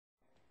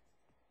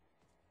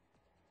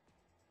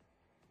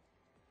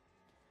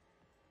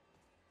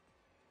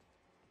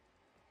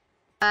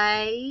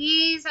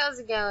Guys, how's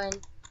it going?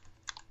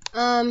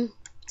 So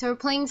we're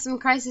playing some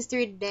Crysis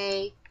 3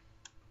 today,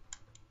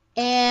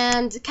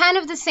 and kind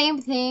of the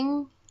same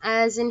thing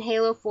as in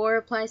Halo 4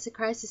 applies to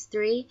Crysis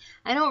 3.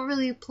 I don't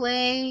really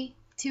play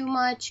too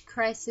much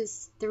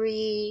Crysis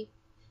 3,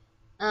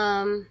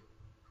 and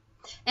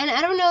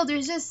I don't know,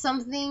 there's just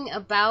something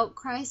about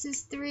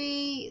Crysis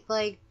 3,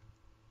 like,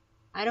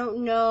 I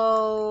don't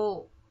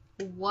know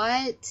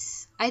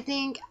what, I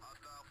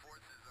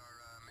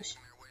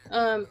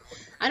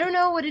don't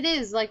know what it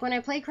is. Like, when I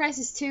play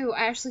Crysis 2,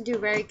 I actually do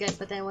very good,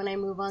 but then when I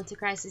move on to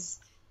Crysis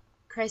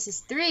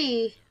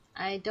 3,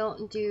 I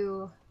don't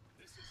do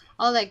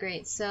all that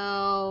great.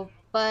 So,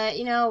 but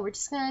you know, we're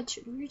just gonna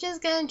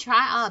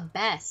try our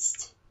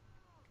best.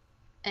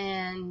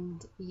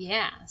 And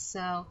yeah,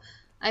 so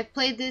I've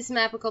played this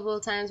map a couple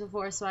of times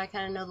before, so I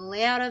kind of know the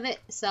layout of it.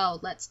 So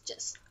let's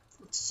just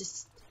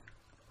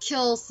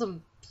kill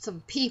some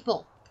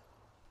people.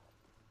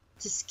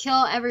 Just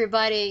kill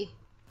everybody.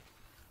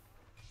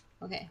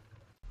 Okay.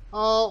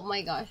 Oh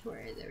my gosh,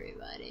 where is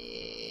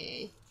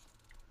everybody?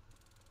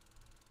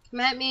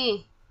 Come at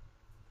me.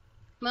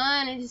 Come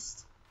on,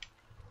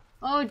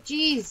 oh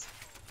jeez.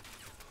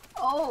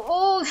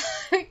 Oh,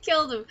 I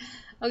killed him.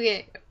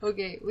 Okay,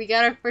 we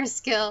got our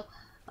first kill.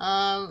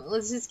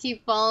 Let's just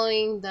keep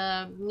following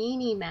the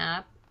mini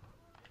map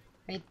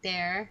right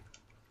there.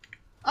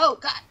 Oh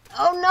god.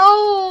 Oh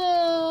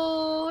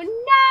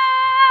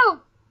no!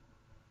 No!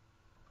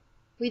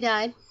 We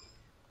died.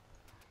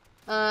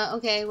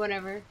 Okay,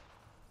 whatever.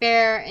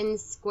 Fair and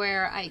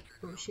square,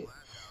 oh shoot.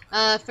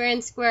 Fair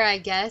and square, I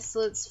guess.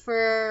 Let's,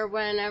 for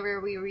whenever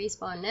we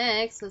respawn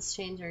next, let's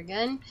change our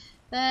gun.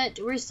 But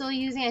we're still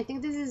using, I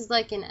think this is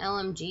like an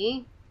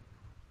LMG.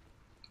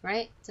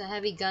 Right? It's a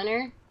heavy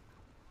gunner.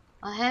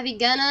 A heavy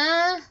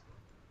gunner!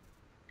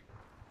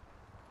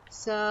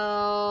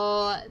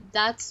 So,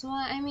 that's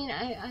why, I mean,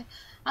 I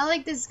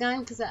like this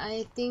gun because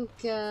I think,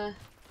 hold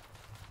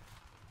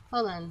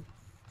on.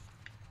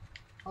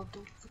 Oh,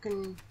 don't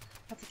freaking...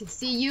 I can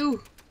see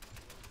you.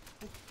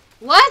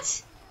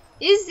 What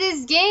is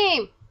this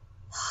game?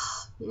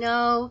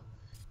 No,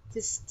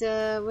 just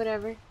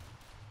whatever.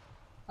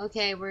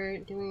 Okay, we're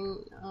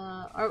doing.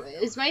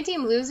 Is my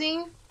team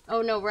losing?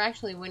 Oh no, we're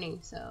actually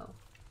winning. So,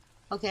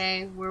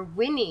 okay, we're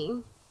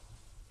winning,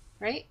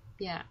 right?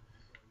 Yeah.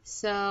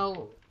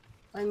 So,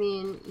 I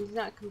mean, it's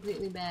not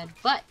completely bad,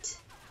 but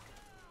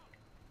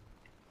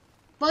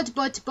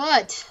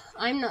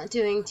I'm not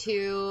doing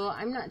too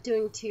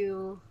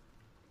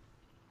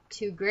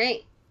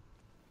great.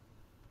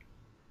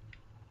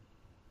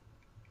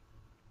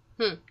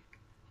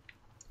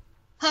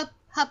 Hop,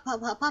 hop,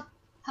 hop, hop, hop,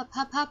 hop,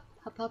 hop, hop,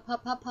 hop, hop,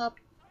 hop, hop, hop.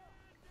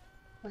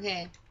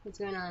 Okay, what's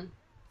going on?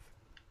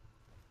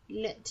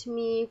 Let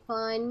me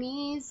find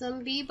me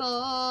some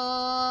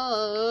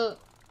people.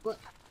 What?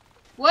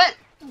 What?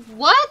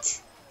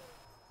 What?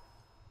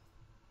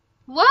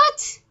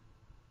 What?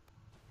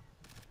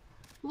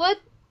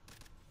 What?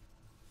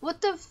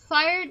 What the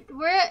fire?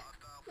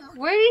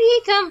 Where did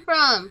he come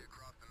from?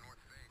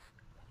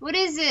 What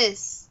is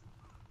this?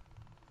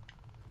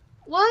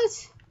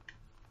 What?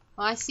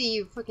 Oh, I see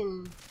you,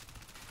 freaking.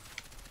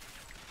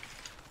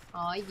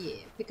 Oh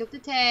yeah, pick up the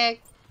tag.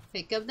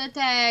 Pick up the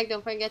tag.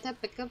 Don't forget to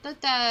pick up the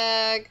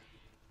tag.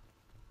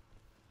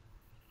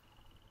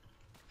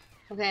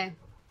 Okay.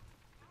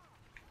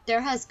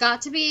 There has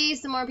got to be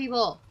some more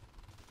people.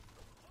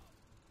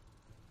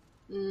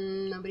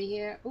 Nobody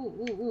here.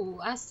 Ooh,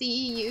 I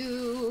see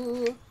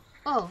you.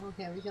 Oh,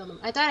 okay, we killed him.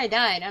 I thought I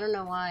died. I don't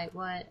know why.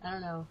 What? I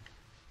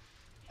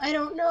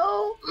don't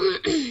know.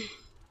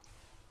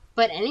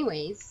 But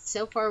anyways,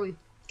 so far we've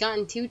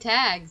gotten 2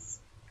 tags.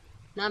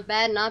 Not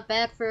bad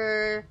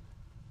for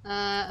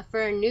a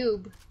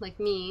noob like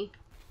me.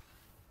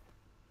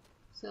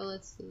 So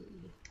let's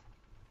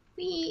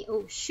see.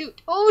 Oh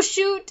shoot! Oh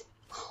shoot!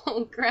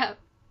 Oh crap!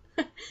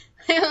 I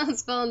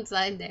almost fell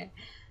inside there.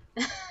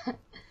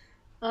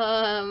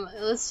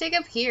 Let's check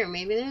up here.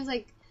 Maybe there's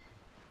like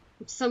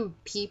some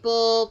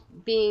people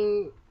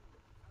being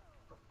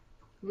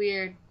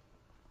weird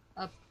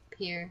up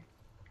here.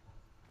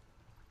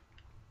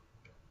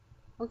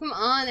 Oh, come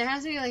on. There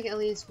has to be like at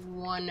least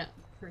one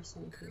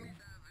person here.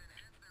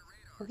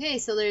 Okay,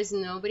 so there's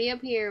nobody up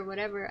here.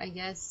 Whatever, I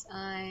guess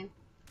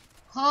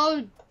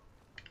Oh!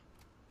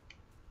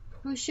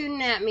 Who's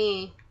shooting at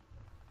me?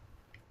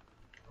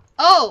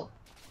 Oh!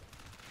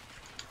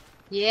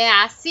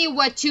 Yeah, I see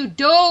what you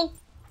do!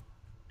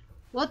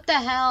 What the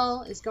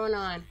hell is going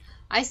on?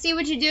 I see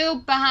what you do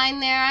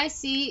behind there. I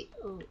see...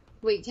 Oh,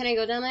 wait, can I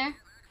go down there?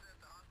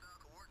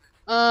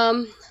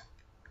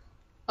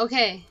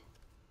 Okay.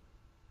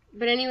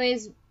 But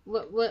anyways,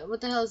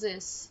 what the hell is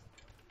this?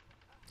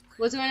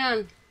 What's going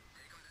on?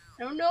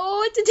 I don't know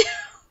what to do.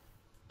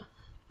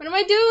 What am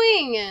I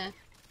doing?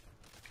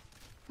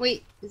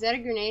 Wait, is that a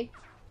grenade?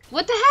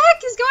 What the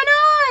heck is going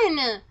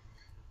on?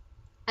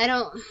 I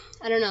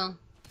don't know.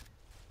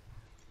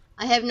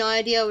 I have no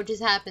idea what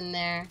just happened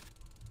there.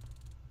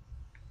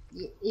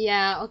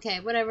 Yeah, okay,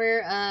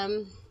 whatever.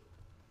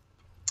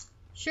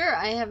 Sure,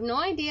 I have no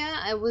idea.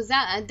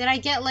 Did I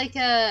get like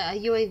a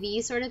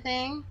UAV sort of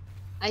thing?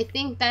 I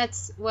think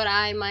that's what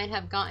I might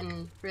have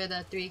gotten for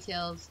the 3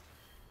 kills.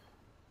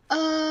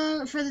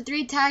 For the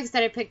 3 tags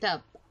that I picked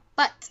up.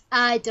 But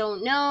I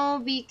don't know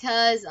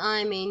because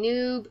I'm a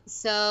noob,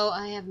 so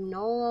I have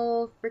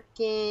no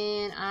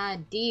freaking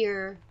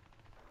idea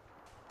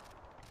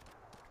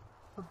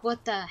of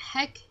what the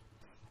heck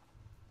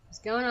is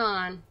going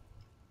on.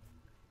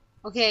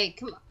 Okay,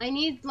 come on. I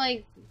need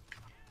like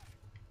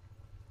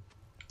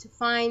to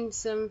find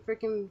some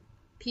freaking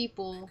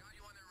people.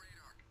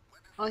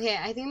 Okay,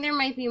 I think there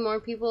might be more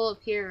people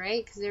up here,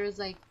 right? Because there was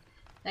like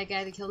that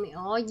guy that killed me.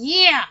 Oh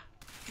yeah!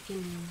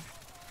 Freaking...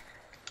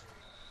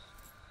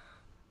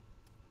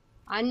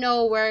 I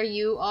know where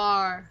you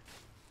are.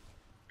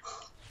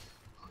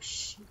 Oh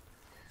shit.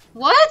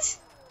 What?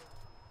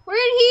 Where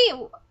did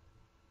he?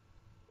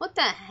 What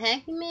the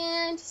heck,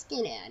 man? Just get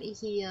out of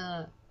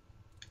here.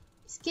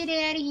 Just get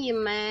out of here,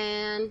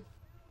 man.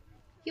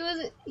 He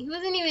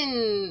wasn't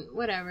even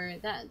whatever.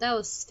 That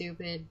was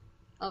stupid.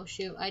 Oh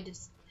shoot,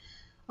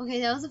 okay,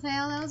 that was a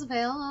fail, that was a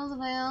fail, that was a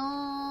fail,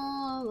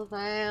 that was a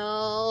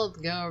fail. Let's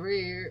go over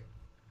here.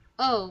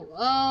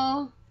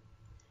 Oh.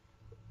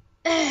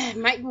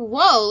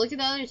 Whoa, look at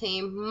the other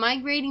team.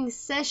 Migrating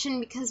session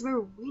because we're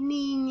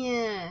winning,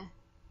 yeah.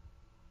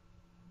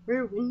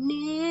 We're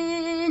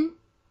winning.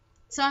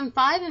 So I'm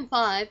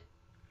 5-5.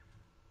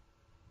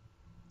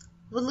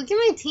 But look at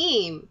my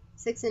team.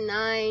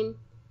 6-9.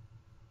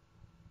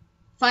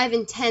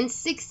 5-10,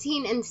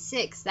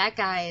 16-6. That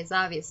guy is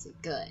obviously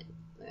good.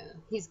 Yeah,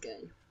 he's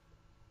good.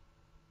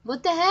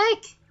 What the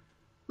heck?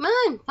 Come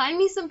on, find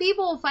me some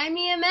people. Find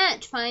me a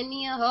match. Find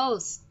me a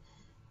host.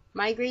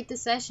 Migrate the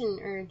session,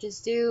 or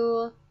just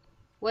do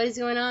what is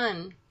going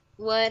on.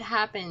 What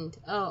happened?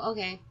 Oh,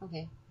 okay.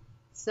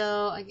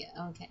 So I get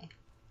okay.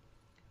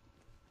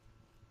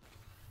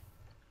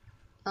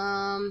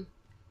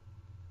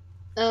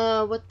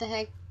 What the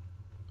heck?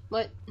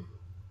 What?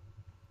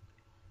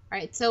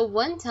 Alright, so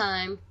one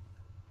time,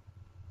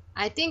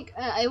 I think,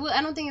 I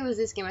don't think it was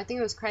this game, I think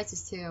it was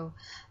Crysis 2.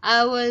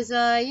 I was,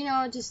 you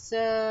know, just,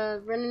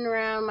 running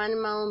around,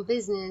 minding my own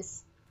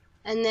business,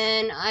 and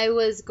then I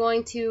was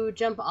going to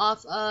jump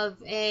off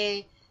of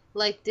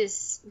like,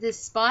 this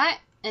spot,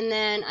 and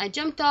then I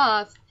jumped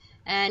off,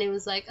 and it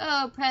was like,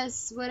 oh,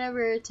 press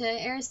whatever to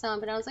air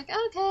stomp, and I was like,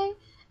 okay,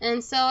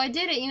 and so I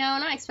did it, you know,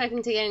 not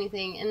expecting to get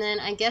anything, and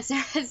then I guess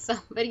there was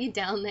somebody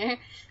down there,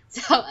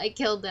 so I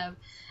killed them.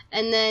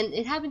 And then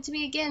it happened to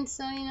me again,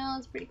 so, you know,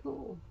 it's pretty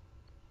cool.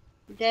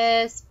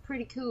 That's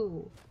pretty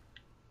cool.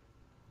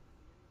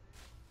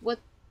 What?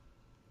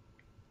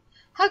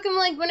 How come,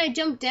 like, when I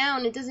jump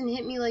down, it doesn't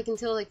hit me, like,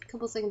 until, like, a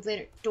couple seconds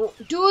later? Don't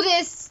do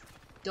this!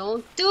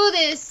 Don't do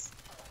this!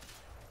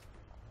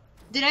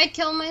 Did I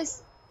kill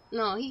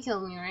No, he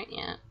killed me, right?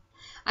 Yeah.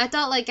 I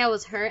thought, like, I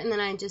was hurt, and then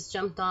I just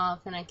jumped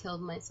off, and I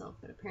killed myself,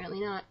 but apparently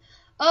not.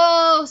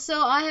 Oh,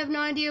 so I have no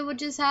idea what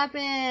just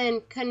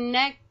happened.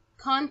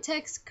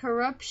 Context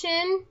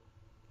corruption?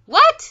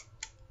 What?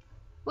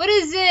 What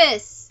is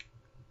this?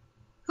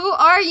 Who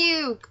are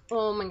you?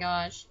 Oh my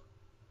gosh.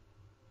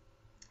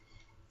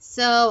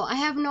 So, I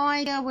have no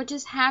idea what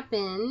just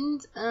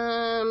happened.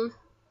 The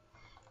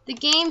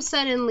game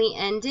suddenly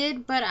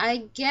ended, but I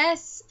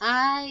guess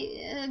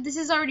this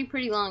is already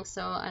pretty long,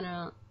 so I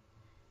don't,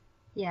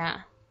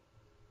 yeah.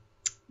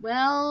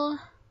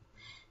 Well,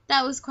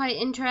 that was quite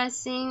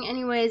interesting.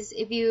 Anyways,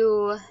 if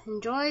you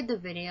enjoyed the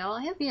video,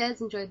 I hope you guys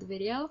enjoyed the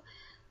video.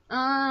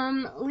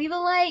 Leave a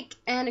like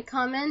and a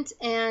comment,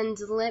 and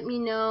let me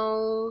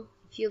know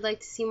if you'd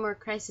like to see more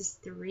Crysis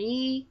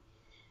 3.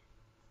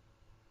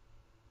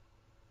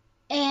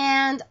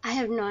 And I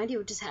have no idea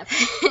what just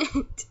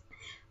happened.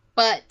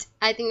 But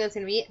I think that's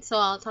gonna be it. So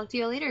I'll talk to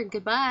you later.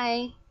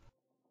 Goodbye.